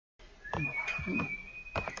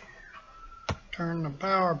Turn the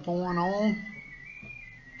PowerPoint on.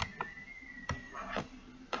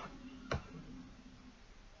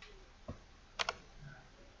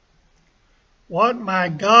 What my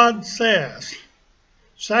God says.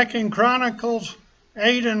 2 Chronicles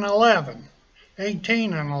 8 and 11,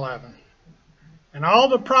 18 and 11. And all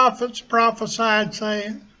the prophets prophesied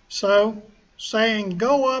saying,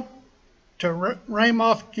 Go up to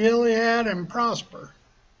Ramoth Gilead and prosper,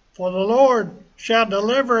 for the Lord shall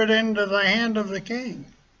deliver it into the hand of the king.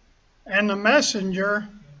 And the messenger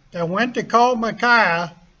that went to call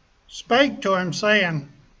Micaiah spake to him, saying,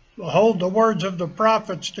 Behold, the words of the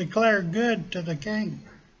prophets declare good to the king,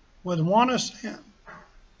 with one assent.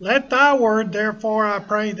 Let thy word, therefore, I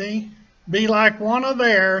pray thee, be like one of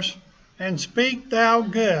theirs, and speak thou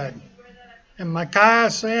good. And Micaiah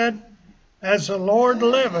said, As the Lord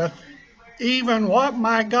liveth, even what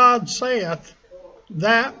my God saith,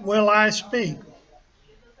 that will I speak.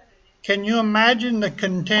 Can you imagine the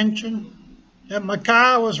contention that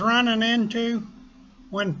Micaiah was running into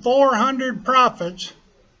when 400 prophets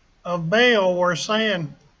of Baal were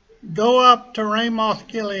saying, Go up to Ramoth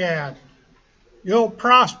Gilead, you'll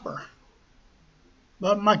prosper.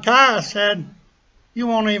 But Micaiah said, You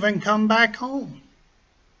won't even come back home.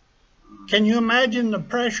 Can you imagine the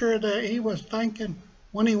pressure that he was thinking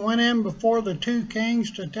when he went in before the two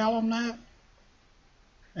kings to tell them that?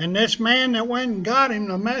 And this man that went and got him,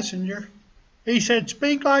 the messenger, he said,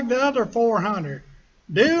 Speak like the other 400.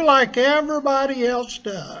 Do like everybody else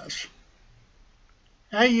does.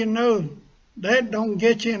 How you know that don't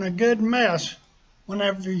get you in a good mess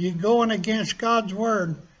whenever you're going against God's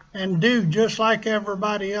word and do just like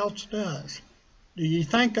everybody else does? Do you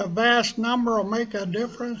think a vast number will make a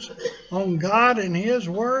difference on God and His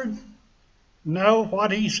word? No,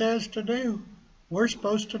 what He says to do, we're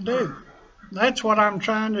supposed to do. That's what I'm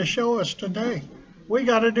trying to show us today. We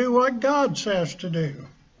got to do what God says to do.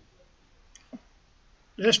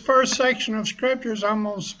 This first section of scriptures I'm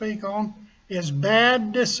going to speak on is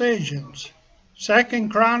bad decisions. 2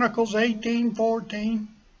 Chronicles 18:14.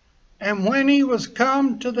 And when he was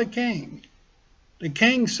come to the king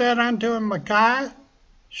said unto him, Micaiah,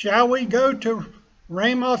 shall we go to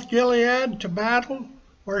Ramoth Gilead to battle,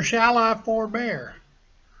 or shall I forbear?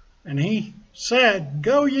 And he said,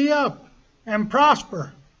 Go ye up and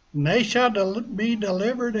prosper, and they shall be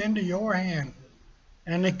delivered into your hand.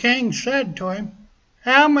 And the king said to him,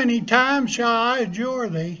 How many times shall I adjure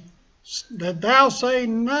thee, that thou say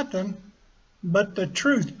nothing but the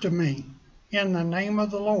truth to me in the name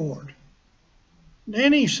of the Lord?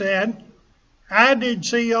 Then he said, I did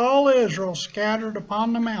see all Israel scattered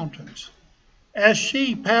upon the mountains, as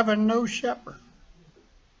sheep having no shepherd.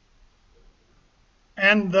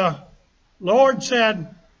 And the Lord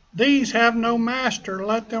said, These have no master,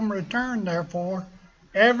 let them return therefore,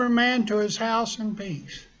 every man to his house in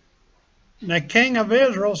peace. And the king of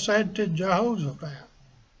Israel said to Jehoshaphat,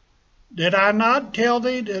 Did I not tell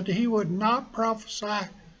thee that he would not prophesy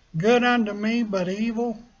good unto me, but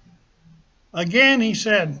evil? Again he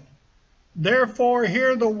said, Therefore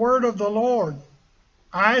hear the word of the Lord.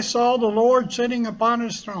 I saw the Lord sitting upon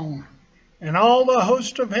his throne, and all the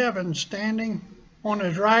host of heaven standing on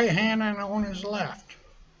his right hand and on his left.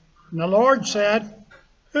 And the Lord said,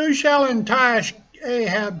 Who shall entice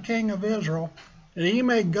Ahab king of Israel, that he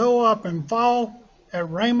may go up and fall at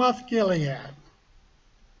Ramoth Gilead?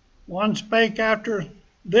 One spake after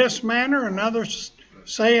this manner, another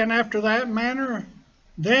saying after that manner.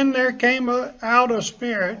 Then there came out a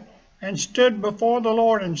spirit, and stood before the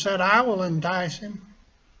Lord, and said, I will entice him.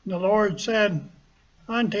 And the Lord said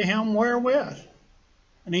unto him, Wherewith?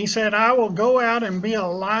 And he said, I will go out and be a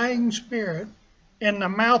lying spirit in the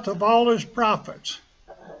mouth of all his prophets.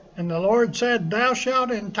 And the Lord said, Thou shalt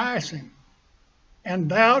entice him, and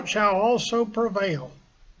thou shalt also prevail.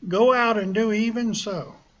 Go out and do even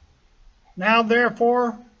so. Now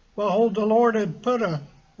therefore, behold, the Lord had put a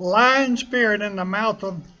lying spirit in the mouth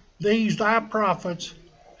of these thy prophets,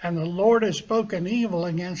 and the Lord has spoken evil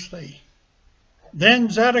against thee. Then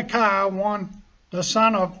Zedekiah, the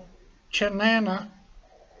son of Chenaanah,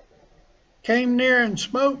 came near and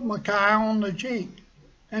smote Micaiah on the cheek,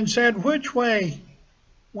 and said, Which way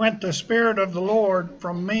went the Spirit of the Lord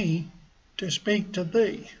from me to speak to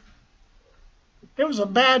thee? It was a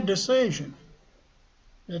bad decision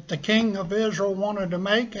that the king of Israel wanted to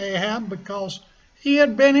make, Ahab, because he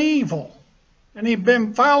had been evil, and he'd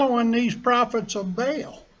been following these prophets of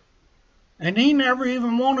Baal. And he never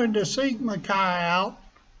even wanted to seek Micaiah out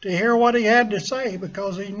to hear what he had to say,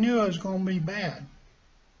 because he knew it was going to be bad.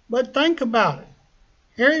 But think about it.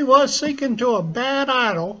 Here he was seeking to a bad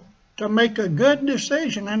idol to make a good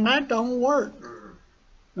decision, and that don't work.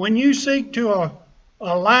 When you seek to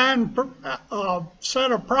align a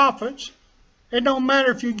set of prophets, it don't matter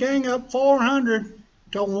if you gang up 400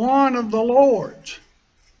 to one of the Lord's.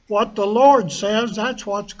 What the Lord says, that's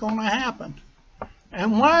what's going to happen.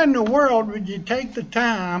 And why in the world would you take the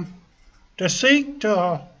time to seek to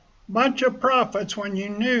a bunch of prophets when you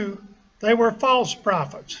knew they were false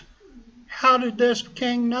prophets? How did this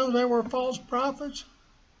king know they were false prophets?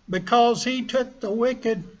 Because he took the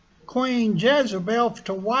wicked Queen Jezebel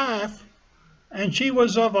to wife, and she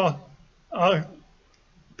was of a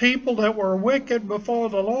people that were wicked before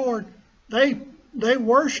the Lord. They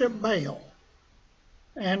worship Baal.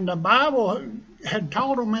 And the Bible had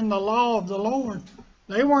taught them in the law of the Lord,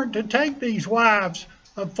 they weren't to take these wives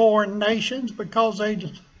of foreign nations because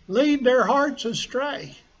they'd lead their hearts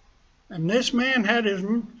astray. And this man had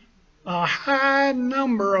a high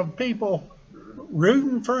number of people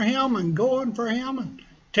rooting for him and going for him and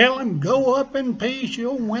tell him, go up in peace,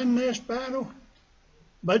 you'll win this battle.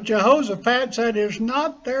 But Jehoshaphat said, is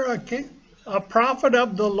not there a prophet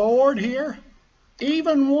of the Lord here?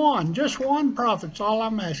 Even one, just one prophet's all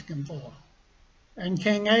I'm asking for. And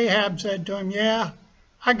King Ahab said to him, yeah,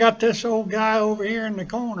 I got this old guy over here in the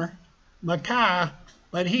corner, Micaiah,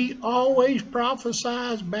 but he always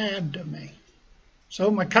prophesies bad to me.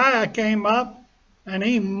 So Micaiah came up and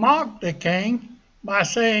he mocked the king by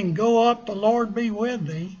saying, go up, the Lord be with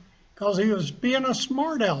thee, because he was being a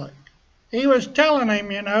smart aleck. He was telling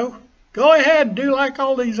him, you know, go ahead, do like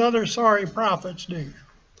all these other sorry prophets do.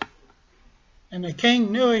 And the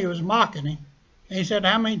king knew he was mocking him. He said,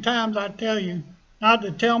 how many times I tell you not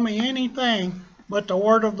to tell me anything but the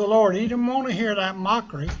word of the Lord? He didn't want to hear that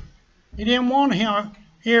mockery. He didn't want to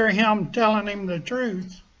hear him telling him the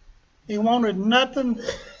truth. He wanted nothing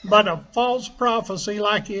but a false prophecy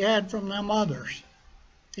like he had from them others.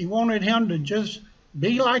 He wanted him to just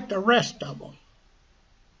be like the rest of them.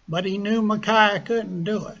 But he knew Micaiah couldn't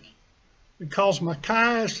do it, because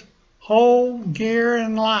Micaiah's whole gear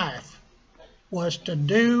in life was to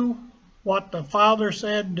do what the Father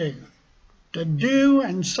said do, to do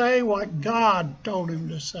and say what God told him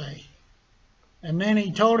to say. And then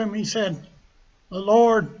he told him, he said, the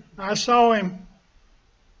Lord, I saw him,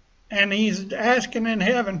 and he's asking in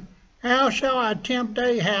heaven, how shall I tempt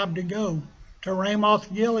Ahab to go to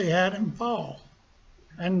Ramoth Gilead and fall?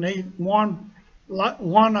 And one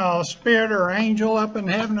spirit or angel up in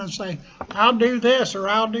heaven and say, I'll do this or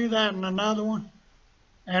I'll do that, and another one.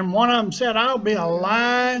 And one of them said, I'll be a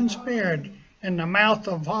lying spirit in the mouth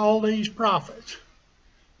of all these prophets.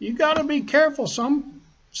 You got to be careful. Some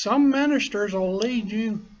ministers will lead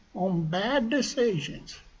you on bad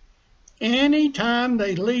decisions. Anytime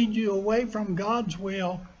they lead you away from God's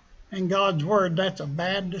will and God's word, that's a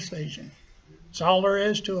bad decision. That's all there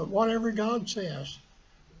is to it, whatever God says.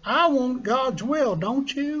 I want God's will,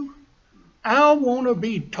 don't you? I want to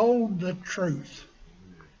be told the truth.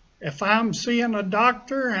 If I'm seeing a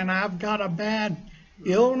doctor and I've got a bad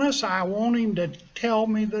illness, I want him to tell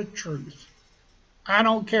me the truth. I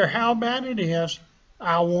don't care how bad it is,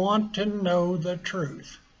 I want to know the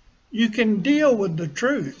truth. You can deal with the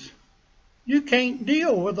truth. You can't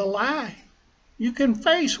deal with a lie. You can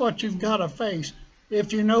face what you've got to face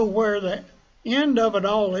if you know where the end of it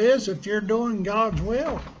all is, if you're doing God's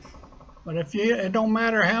will. But it don't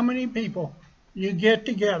matter how many people you get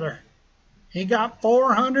together. He got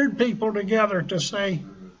 400 people together to say,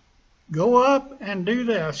 go up and do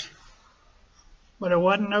this. But it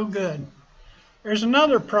wasn't no good. There's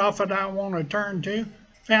another prophet I want to turn to,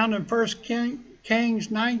 found in 1 Kings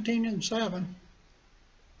 19:7.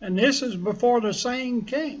 And this is before the same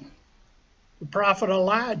king, the prophet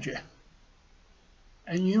Elijah.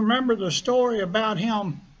 And you remember the story about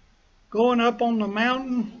him going up on the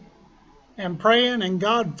mountain and praying, and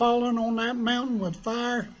God falling on that mountain with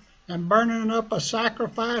fire and burning up a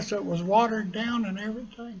sacrifice that was watered down and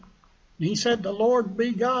everything. And he said, the Lord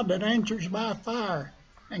be God that answers by fire.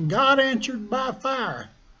 And God answered by fire.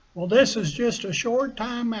 Well, this is just a short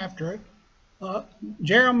time after it.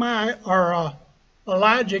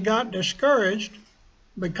 Elijah got discouraged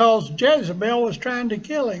because Jezebel was trying to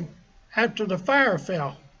kill him after the fire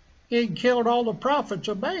fell. He had killed all the prophets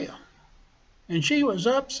of Baal, and she was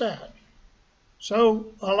upset. So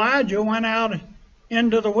Elijah went out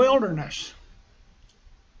into the wilderness.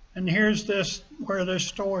 And here's where this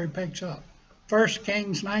story picks up. 1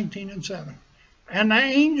 Kings 19:7. And the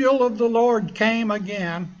angel of the Lord came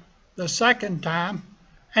again the second time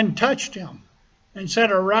and touched him and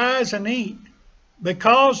said, arise and eat,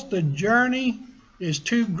 because the journey is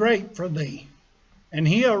too great for thee. And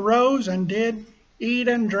he arose and did eat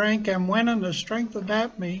and drink, and went in the strength of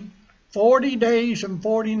that meat 40 days and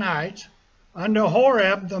 40 nights unto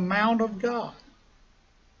Horeb, the mount of God.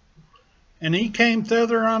 And he came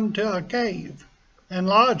thither unto a cave, and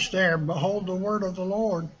lodged there. Behold, the word of the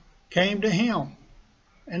Lord came to him,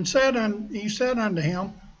 and he said unto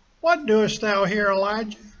him, What doest thou here,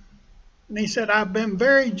 Elijah? And he said, I've been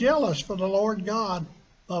very jealous for the Lord God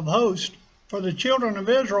of hosts, for the children of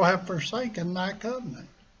Israel have forsaken thy covenant,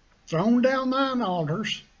 thrown down thine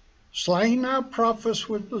altars, slain thy prophets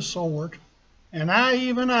with the sword, and I,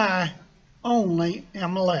 even I, only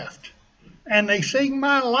am left. And they seek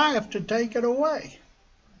my life to take it away.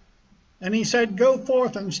 And he said, Go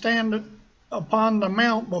forth and stand upon the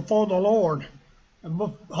mount before the Lord. And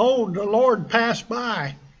behold, the Lord passed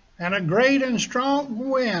by, and a great and strong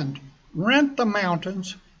wind rent the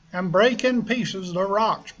mountains and brake in pieces the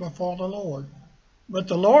rocks before the Lord. But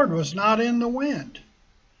the Lord was not in the wind.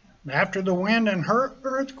 And after the wind, an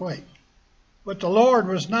earthquake. But the Lord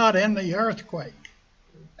was not in the earthquake.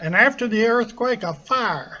 And after the earthquake, a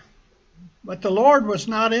fire. But the Lord was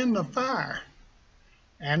not in the fire.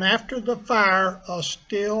 And after the fire, a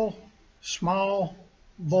still small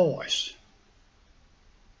voice.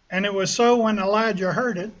 And it was so when Elijah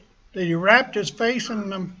heard it, that he wrapped his face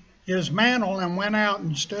in his mantle and went out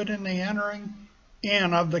and stood in the entering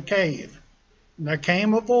in of the cave. And there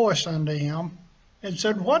came a voice unto him and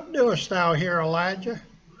said, What doest thou here, Elijah?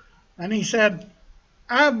 And he said,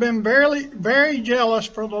 I have been very jealous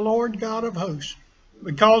for the Lord God of hosts,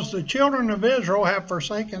 because the children of Israel have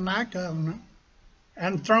forsaken thy covenant,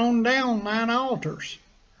 and thrown down thine altars,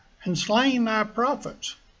 and slain thy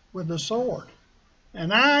prophets with the sword.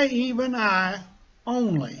 And I, even I,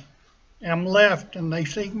 only am left, and they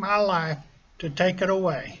seek my life to take it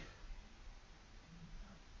away.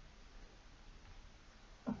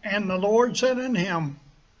 And the Lord said unto him,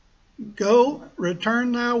 Go,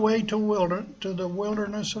 return thy way to the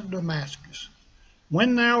wilderness of Damascus.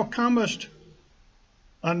 When thou comest,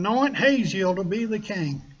 anoint Hazael to be the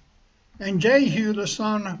king, and Jehu the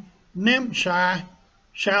son of Nimshi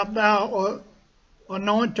shalt thou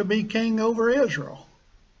anoint to be king over Israel.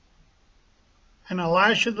 And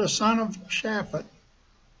Elisha the son of Shaphat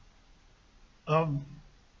of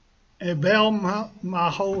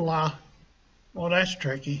Abel-Maholah, well, that's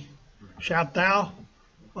tricky, shalt thou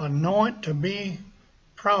anoint to be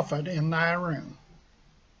prophet in thy room.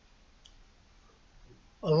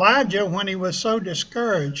 Elijah, when he was so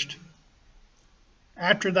discouraged,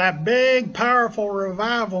 after that big, powerful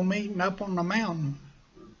revival meeting up on the mountain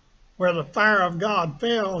where the fire of God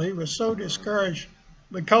fell, he was so discouraged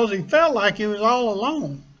because he felt like he was all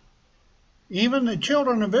alone. Even the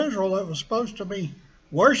children of Israel that was supposed to be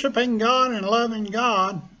worshiping God and loving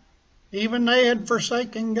God, even they had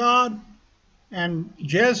forsaken God, and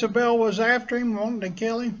Jezebel was after him, wanting to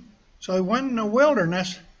kill him. So he went in the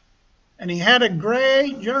wilderness, and he had a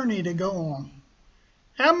great journey to go on.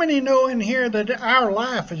 How many know in here that our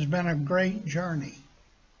life has been a great journey?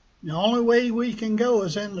 The only way we can go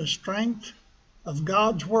is in the strength of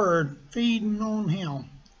God's word, feeding on him.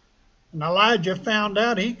 And Elijah found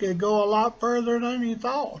out he could go a lot further than he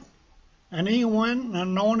thought. And he went and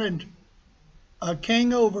anointed a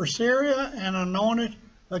king over Syria and anointed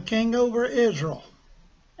a king over Israel.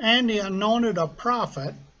 And he anointed a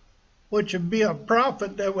prophet, which would be a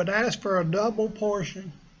prophet that would ask for a double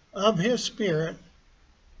portion of his spirit.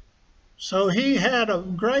 So he had a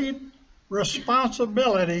great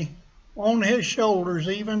responsibility on his shoulders,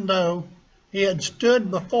 even though he had stood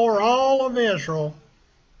before all of Israel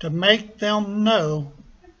to make them know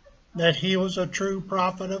that he was a true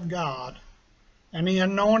prophet of God. And he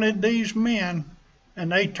anointed these men,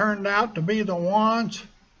 and they turned out to be the ones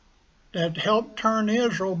that helped turn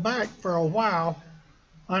Israel back for a while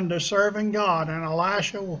unto serving God. And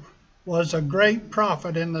Elisha was a great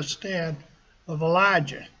prophet in the stead of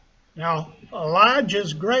Elijah. Now,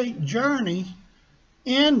 Elijah's great journey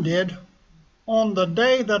ended on the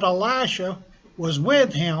day that Elisha was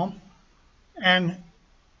with him, and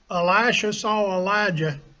Elisha saw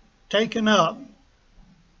Elijah taken up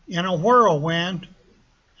in a whirlwind,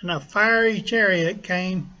 and a fiery chariot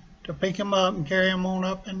came to pick him up and carry him on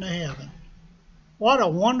up into heaven. What a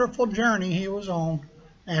wonderful journey he was on,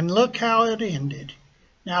 and look how it ended.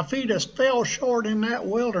 Now, if he just fell short in that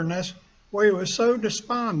wilderness where he was so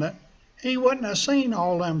despondent, he wouldn't have seen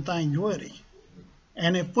all them things, would he?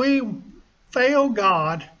 And if we fail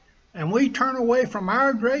God and we turn away from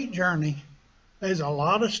our great journey, there's a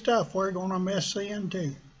lot of stuff we're going to miss seeing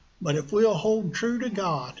too. But if we'll hold true to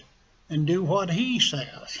God and do what he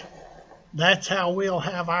says, that's how we'll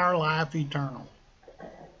have our life eternal.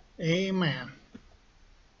 Amen.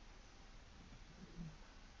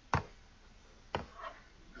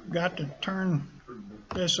 I've got to turn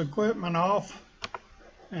this equipment off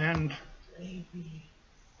and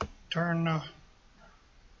turn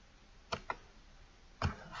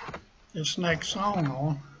this next song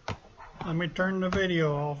on. Let me turn the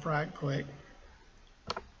video off right quick.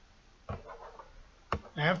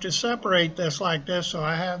 I have to separate this like this so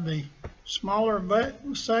I have the smaller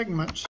segments